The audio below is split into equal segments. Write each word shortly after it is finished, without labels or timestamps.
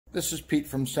This is Pete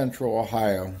from Central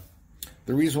Ohio.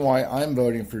 The reason why I'm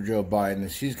voting for Joe Biden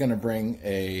is he's going to bring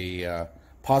a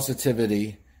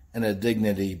positivity and a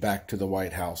dignity back to the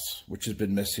White House, which has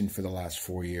been missing for the last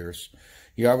 4 years.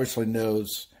 He obviously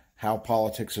knows how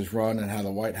politics is run and how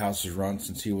the White House is run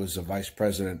since he was a vice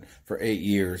president for 8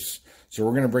 years. So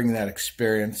we're going to bring that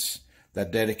experience,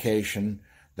 that dedication,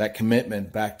 that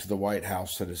commitment back to the White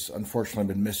House that has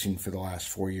unfortunately been missing for the last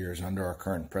 4 years under our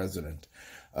current president.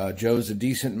 Joe's a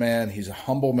decent man. He's a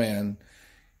humble man.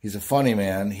 He's a funny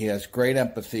man. He has great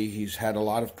empathy. He's had a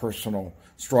lot of personal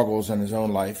struggles in his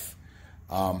own life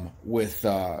with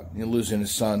losing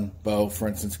his son, Bo, for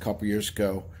instance, a couple years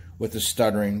ago, with the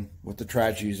stuttering, with the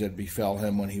tragedies that befell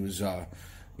him when he was, a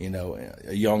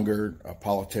younger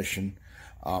politician.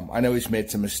 I know he's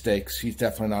made some mistakes. He's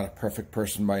definitely not a perfect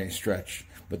person by any stretch,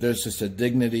 but there's just a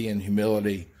dignity and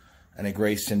humility and a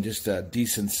grace and just a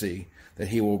decency that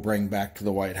he will bring back to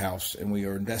the White House, and we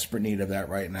are in desperate need of that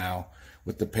right now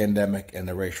with the pandemic and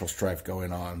the racial strife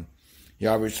going on. He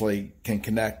obviously can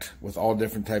connect with all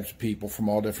different types of people from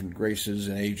all different races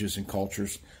and ages and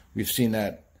cultures. We've seen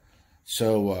that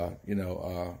so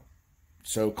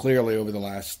clearly over the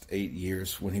last 8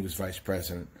 years when he was vice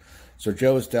president. So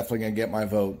Joe is definitely going to get my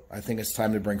vote. I think it's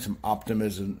time to bring some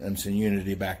optimism and some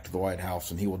unity back to the White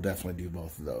House, and he will definitely do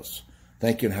both of those.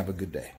 Thank you and have a good day.